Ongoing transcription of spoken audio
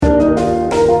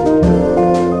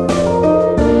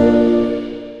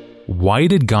Why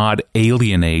did God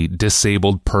alienate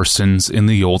disabled persons in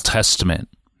the Old Testament?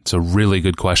 It's a really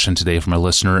good question today from a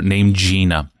listener named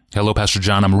Gina. Hello, Pastor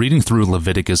John. I'm reading through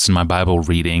Leviticus in my Bible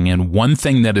reading, and one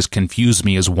thing that has confused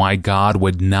me is why God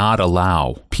would not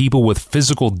allow people with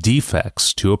physical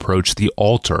defects to approach the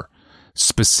altar,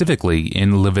 specifically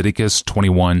in Leviticus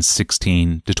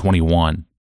 21:16-21.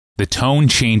 The tone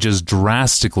changes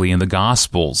drastically in the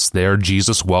Gospels. There,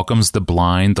 Jesus welcomes the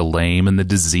blind, the lame, and the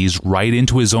diseased right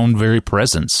into his own very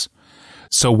presence.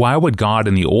 So why would God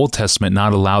in the Old Testament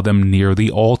not allow them near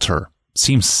the altar?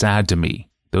 Seems sad to me.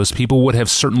 Those people would have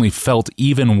certainly felt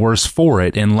even worse for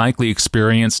it and likely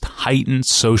experienced heightened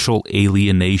social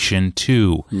alienation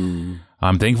too.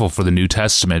 I'm thankful for the New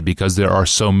Testament because there are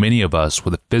so many of us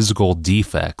with physical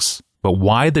defects. But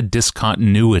why the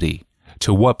discontinuity?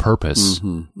 To what purpose?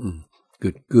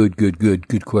 Good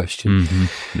question.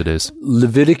 It is.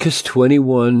 Leviticus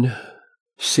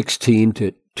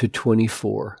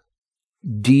 21:16-24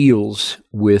 deals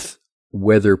with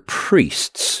whether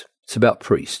priests, it's about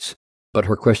priests, but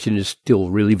her question is still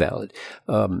really valid,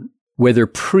 whether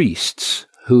priests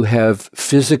who have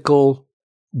physical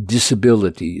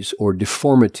disabilities or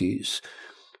deformities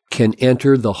can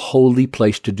enter the holy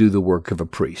place to do the work of a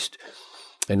priest.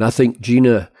 And I think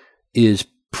Gina is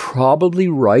probably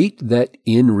right that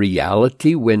in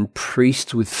reality, when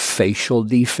priests with facial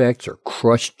defects or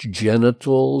crushed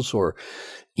genitals or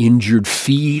injured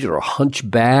feet or a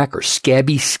hunchback or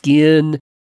scabby skin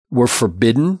were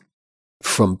forbidden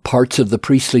from parts of the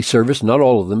priestly service, not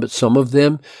all of them, but some of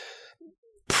them,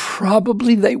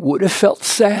 probably they would have felt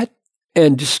sad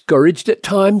and discouraged at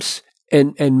times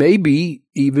and maybe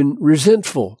even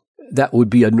resentful. That would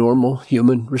be a normal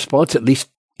human response, at least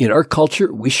in our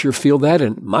culture. We sure feel that,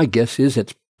 and my guess is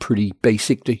it's pretty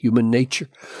basic to human nature.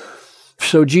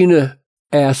 So Gina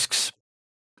asks,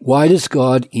 why does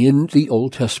God in the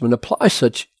Old Testament apply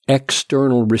such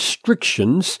external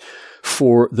restrictions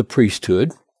for the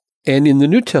priesthood? And in the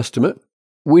New Testament,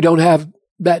 we don't have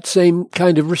that same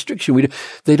kind of restriction.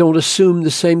 They don't assume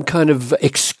the same kind of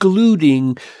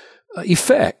excluding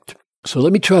effect. So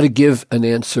let me try to give an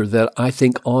answer that I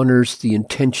think honors the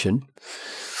intention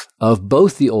of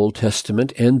both the Old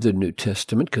Testament and the New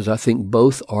Testament, because I think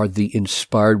both are the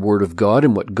inspired Word of God,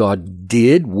 and what God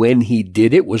did when He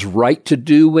did it was right to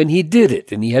do when He did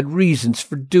it, and He had reasons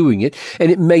for doing it,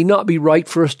 and it may not be right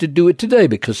for us to do it today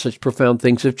because such profound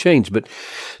things have changed. But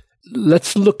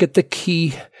let's look at the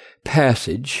key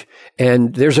passage,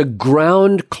 and there's a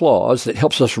ground clause that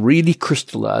helps us really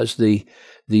crystallize the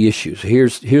issues.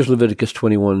 Here's Leviticus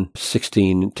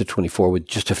 21:16-24 with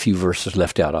just a few verses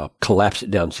left out. I'll collapse it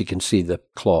down so you can see the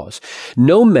clause.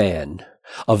 No man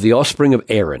of the offspring of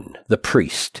Aaron, the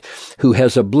priest, who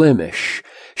has a blemish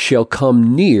shall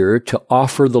come near to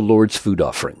offer the Lord's food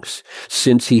offerings.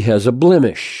 Since he has a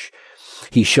blemish,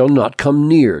 he shall not come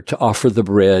near to offer the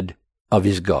bread of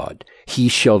his God. He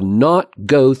shall not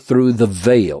go through the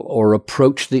veil or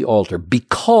approach the altar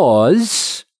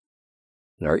because,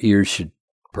 and our ears should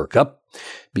perk up,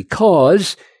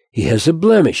 because he has a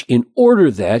blemish, in order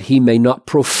that he may not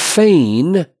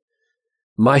profane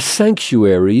my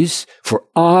sanctuaries, for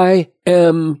I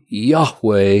am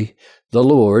Yahweh, the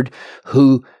Lord,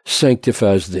 who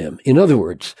sanctifies them. In other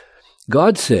words,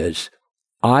 God says,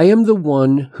 I am the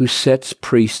one who sets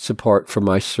priests apart for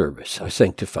my service. I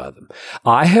sanctify them.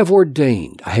 I have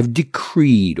ordained, I have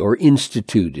decreed or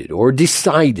instituted or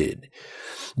decided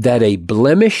that a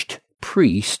blemished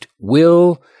priest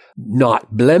will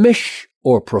not blemish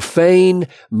or profane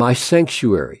my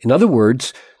sanctuary. In other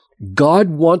words, God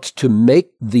wants to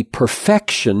make the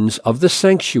perfections of the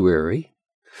sanctuary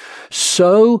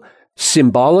so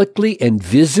symbolically and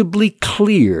visibly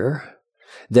clear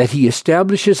that he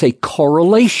establishes a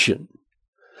correlation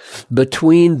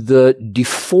between the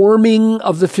deforming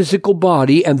of the physical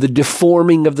body and the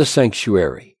deforming of the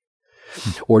sanctuary.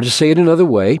 Or to say it another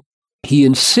way, he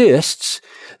insists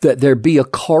that there be a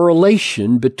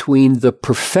correlation between the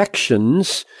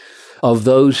perfections of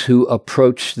those who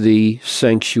approach the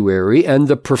sanctuary and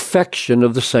the perfection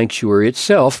of the sanctuary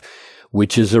itself,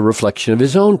 which is a reflection of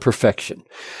his own perfection.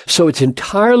 So it's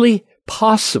entirely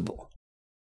possible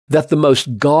that the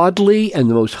most godly and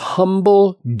the most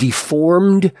humble,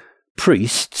 deformed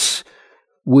priests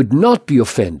would not be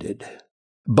offended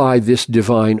by this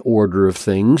divine order of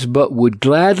things, but would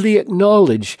gladly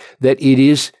acknowledge that it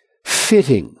is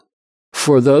fitting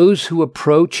for those who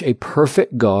approach a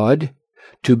perfect God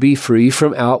to be free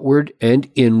from outward and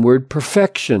inward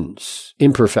imperfections.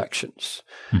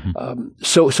 Mm-hmm.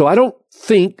 So I don't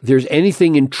think there's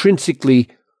anything intrinsically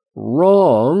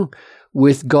wrong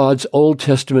with God's Old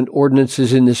Testament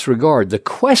ordinances in this regard. The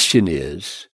question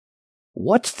is,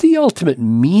 what's the ultimate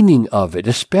meaning of it,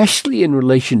 especially in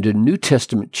relation to New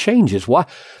Testament changes? Why?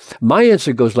 My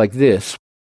answer goes like this.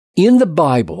 In the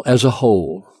Bible as a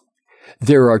whole,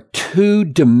 there are two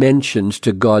dimensions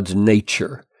to God's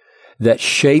nature that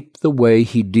shape the way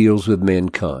he deals with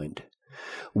mankind.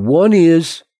 One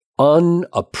is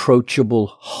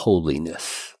unapproachable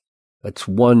holiness. That's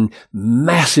one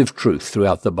massive truth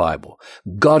throughout the Bible.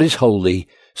 God is holy.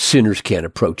 Sinners can't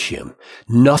approach him.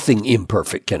 Nothing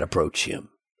imperfect can approach him.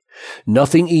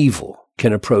 Nothing evil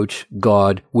can approach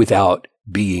God without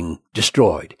being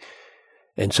destroyed.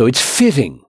 And so it's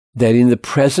fitting that in the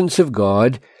presence of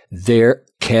God, there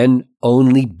can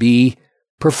only be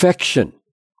perfection,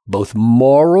 both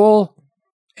moral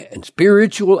and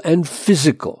spiritual and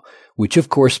physical, which of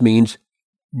course means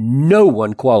no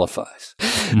one qualifies.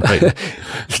 Right.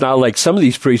 It's not like some of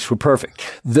these priests were perfect.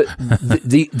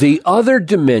 The other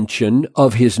dimension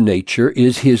of his nature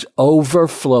is his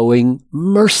overflowing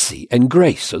mercy and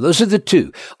grace. So those are the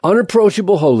two: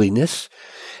 unapproachable holiness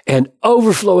and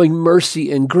overflowing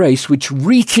mercy and grace, which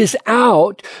reaches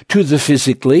out to the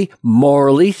physically,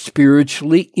 morally,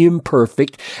 spiritually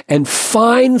imperfect and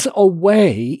finds a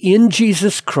way in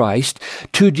Jesus Christ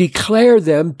to declare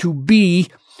them to be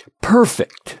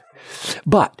perfect.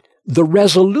 But the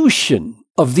resolution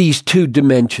of these two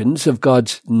dimensions of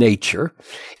God's nature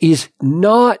is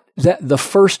not that the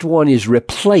first one is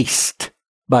replaced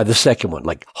by the second one.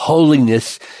 Like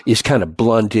holiness is kind of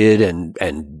blunted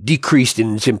and decreased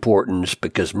in its importance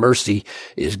because mercy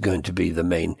is going to be the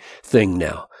main thing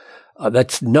now.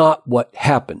 That's not what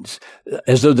happens.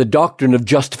 As though the doctrine of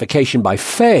justification by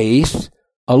faith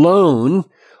alone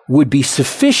would be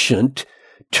sufficient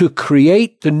to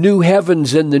create the new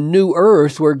heavens and the new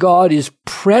earth where God is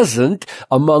present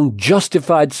among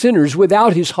justified sinners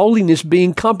without his holiness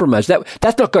being compromised.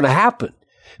 That's not going to happen.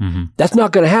 Mm-hmm. That's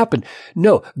not going to happen.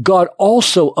 No, God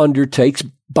also undertakes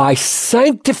by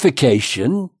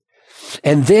sanctification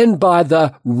and then by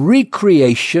the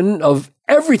recreation of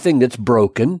everything that's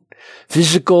broken,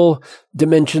 physical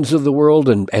dimensions of the world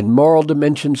and moral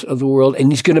dimensions of the world, and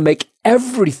he's going to make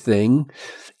everything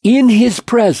in his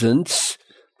presence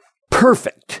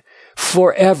perfect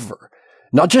forever.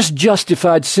 Not just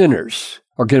justified sinners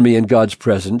are going to be in God's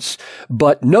presence,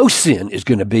 but no sin is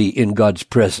going to be in God's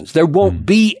presence. There won't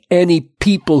be any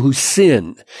people who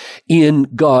sin in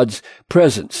God's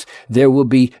presence. There will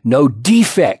be no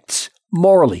defects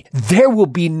morally. There will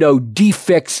be no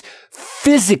defects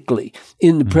physically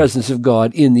in the presence of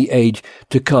God in the age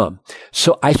to come.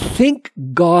 So I think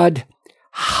God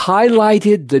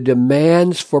highlighted the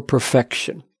demands for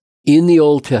perfection in the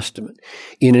Old Testament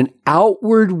in an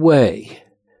outward way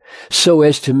so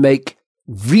as to make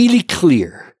really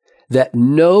clear that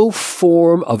no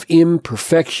form of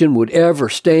imperfection would ever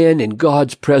stand in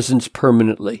God's presence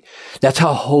permanently. That's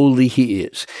how holy he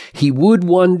is. He would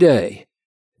one day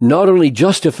not only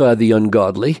justify the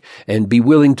ungodly and be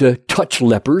willing to touch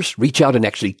lepers, reach out and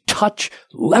actually touch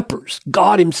lepers,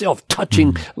 God himself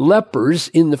touching lepers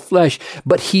in the flesh,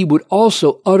 but he would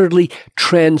also utterly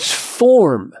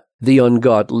transform the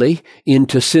ungodly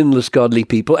into sinless godly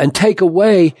people and take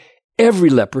away every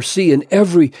leprosy and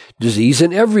every disease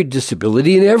and every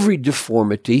disability and every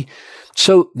deformity.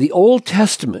 So the Old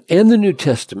Testament and the New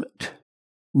Testament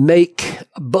make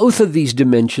both of these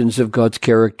dimensions of God's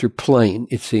character plain,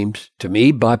 it seems to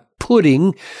me, by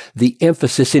putting the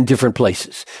emphasis in different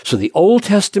places. So the Old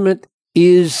Testament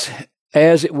is,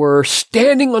 as it were,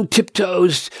 standing on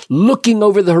tiptoes, looking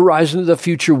over the horizon of the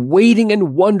future, waiting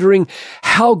and wondering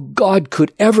how God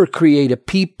could ever create a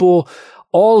people,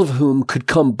 all of whom could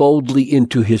come boldly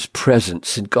into his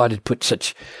presence. And God had put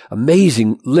such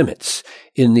amazing limits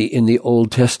in the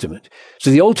Old Testament. So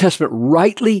the Old Testament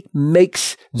rightly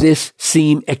makes this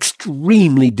seem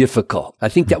extremely difficult. I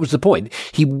think that was the point.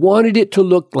 He wanted it to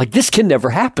look like this can never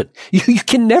happen. You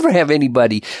can never have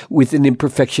anybody with an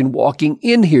imperfection walking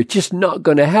in here. It's just not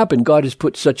going to happen. God has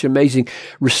put such amazing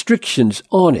restrictions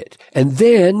on it. And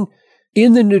then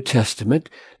in the New Testament,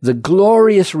 the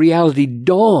glorious reality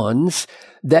dawns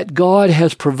that God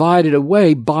has provided a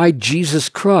way by Jesus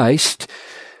Christ,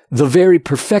 the very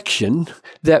perfection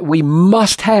that we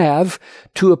must have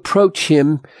to approach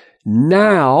him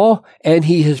now, and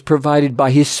he has provided by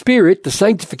his Spirit the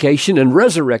sanctification and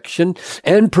resurrection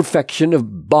and perfection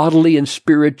of bodily and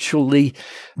spiritually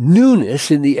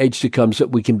newness in the age to come so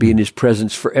that we can be in his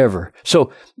presence forever.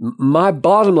 So my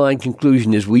bottom line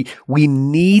conclusion is we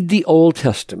need the Old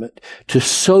Testament to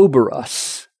sober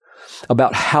us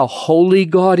about how holy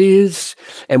God is,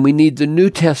 and we need the New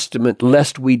Testament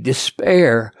lest we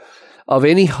despair of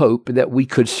any hope that we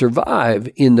could survive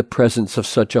in the presence of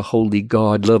such a holy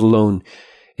God, let alone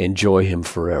enjoy him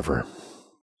forever.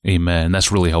 Amen.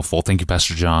 That's really helpful. Thank you,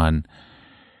 Pastor John.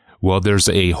 Well, there's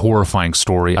a horrifying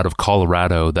story out of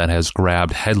Colorado that has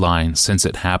grabbed headlines since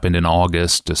it happened in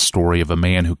August, a story of a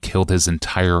man who killed his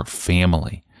entire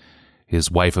family,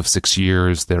 his wife of 6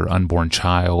 years, their unborn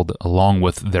child, along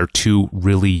with their 2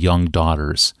 really young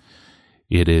daughters.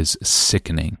 It is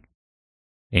sickening.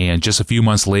 And just a few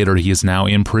months later, he is now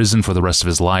in prison for the rest of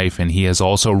his life, and he has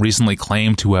also recently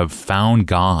claimed to have found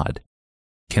God.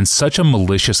 Can such a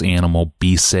malicious animal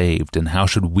be saved, and how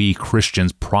should we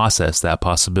Christians process that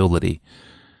possibility?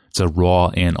 It's a raw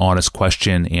and honest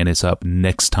question, and it's up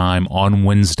next time on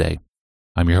Wednesday.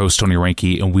 I'm your host, Tony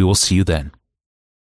Reinke, and we will see you then.